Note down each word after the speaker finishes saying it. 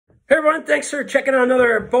Hey everyone, thanks for checking out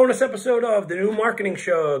another bonus episode of The New Marketing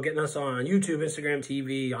Show, getting us on YouTube, Instagram,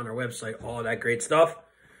 TV, on our website, all that great stuff.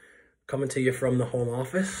 Coming to you from the home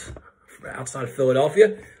office outside of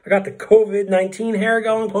Philadelphia. I got the COVID-19 hair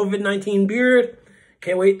going, COVID-19 beard.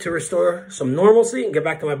 Can't wait to restore some normalcy and get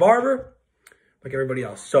back to my barber like everybody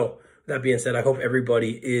else. So, with that being said, I hope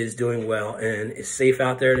everybody is doing well and is safe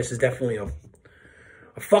out there. This is definitely a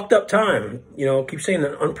fucked up time. You know, I keep saying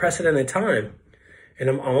an unprecedented time. And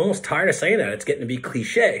I'm almost tired of saying that. It's getting to be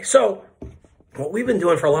cliche. So what we've been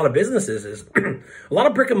doing for a lot of businesses is a lot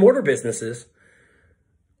of brick and mortar businesses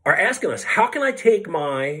are asking us, how can I take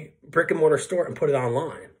my brick and mortar store and put it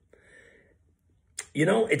online? You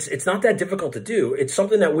know, it's not that difficult to do. It's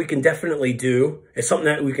something that we can definitely do. It's something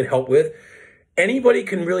that we can help with. Anybody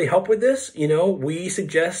can really help with this. You know, we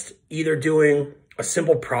suggest either doing a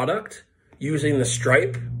simple product using the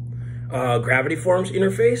Stripe Gravity Forms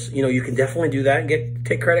interface. You know, you can definitely do that and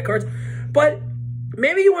take credit cards. But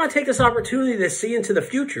maybe you want to take this opportunity to see into the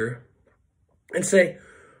future and say,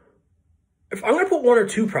 if I'm going to put one or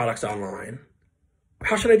two products online,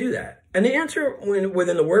 how should I do that? And the answer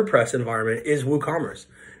within the WordPress environment is WooCommerce.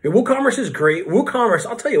 I mean, WooCommerce is great. WooCommerce,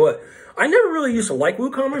 I'll tell you what, I never really used to like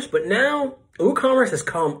WooCommerce, but now WooCommerce has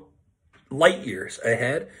come light years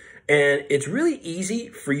ahead, and it's really easy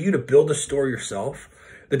for you to build a store yourself.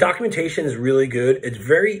 The documentation is really good. It's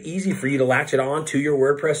very easy for you to latch it on to your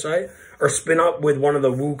WordPress site or spin up with one of the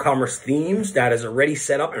WooCommerce themes that is already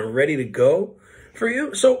set up and ready to go for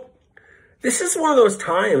you. So this is one of those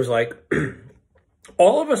times, like,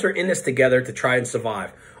 all of us are in this together to try and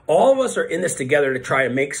survive. All of us are in this together to try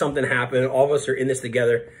and make something happen. All of us are in this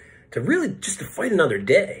together to really just to fight another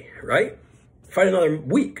day, right? Fight another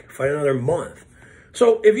week, fight another month.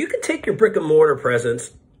 So if you can take your brick and mortar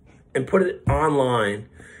presence and put it online,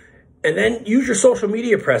 and then use your social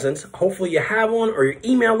media presence. Hopefully you have one, or your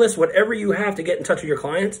email list, whatever you have to get in touch with your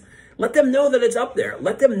clients. Let them know that it's up there.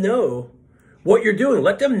 Let them know what you're doing.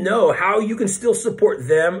 Let them know how you can still support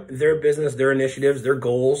them, their business, their initiatives, their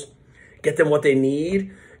goals. Get them what they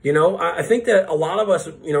need. You know, I think that a lot of us,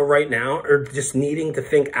 you know, right now are just needing to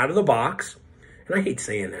think out of the box. And I hate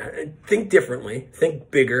saying that. Think differently. Think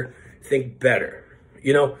bigger. Think better.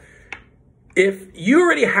 You know, if you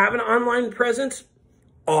already have an online presence,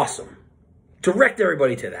 awesome. Direct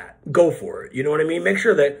everybody to that. Go for it. You know what I mean? Make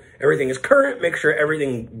sure that everything is current. Make sure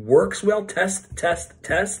everything works well. Test, test,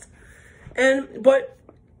 test. But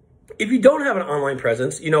if you don't have an online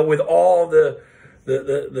presence, you know, with all the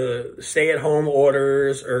stay-at-home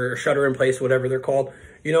orders or shelter-in-place, whatever they're called,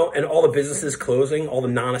 you know, and all the businesses closing, all the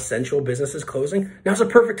non-essential businesses closing, now's a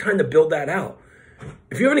perfect time to build that out.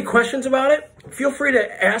 If you have any questions about it, feel free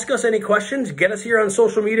to ask us any questions. Get us here on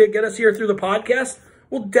social media. Get us here through the podcast.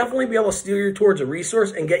 We'll definitely be able to steer you towards a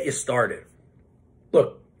resource and get you started.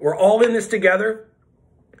 Look, we're all in this together.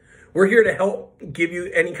 We're here to help give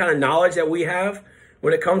you any kind of knowledge that we have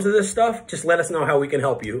when it comes to this stuff. Just let us know how we can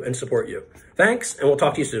help you and support you. Thanks, and we'll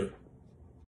talk to you soon.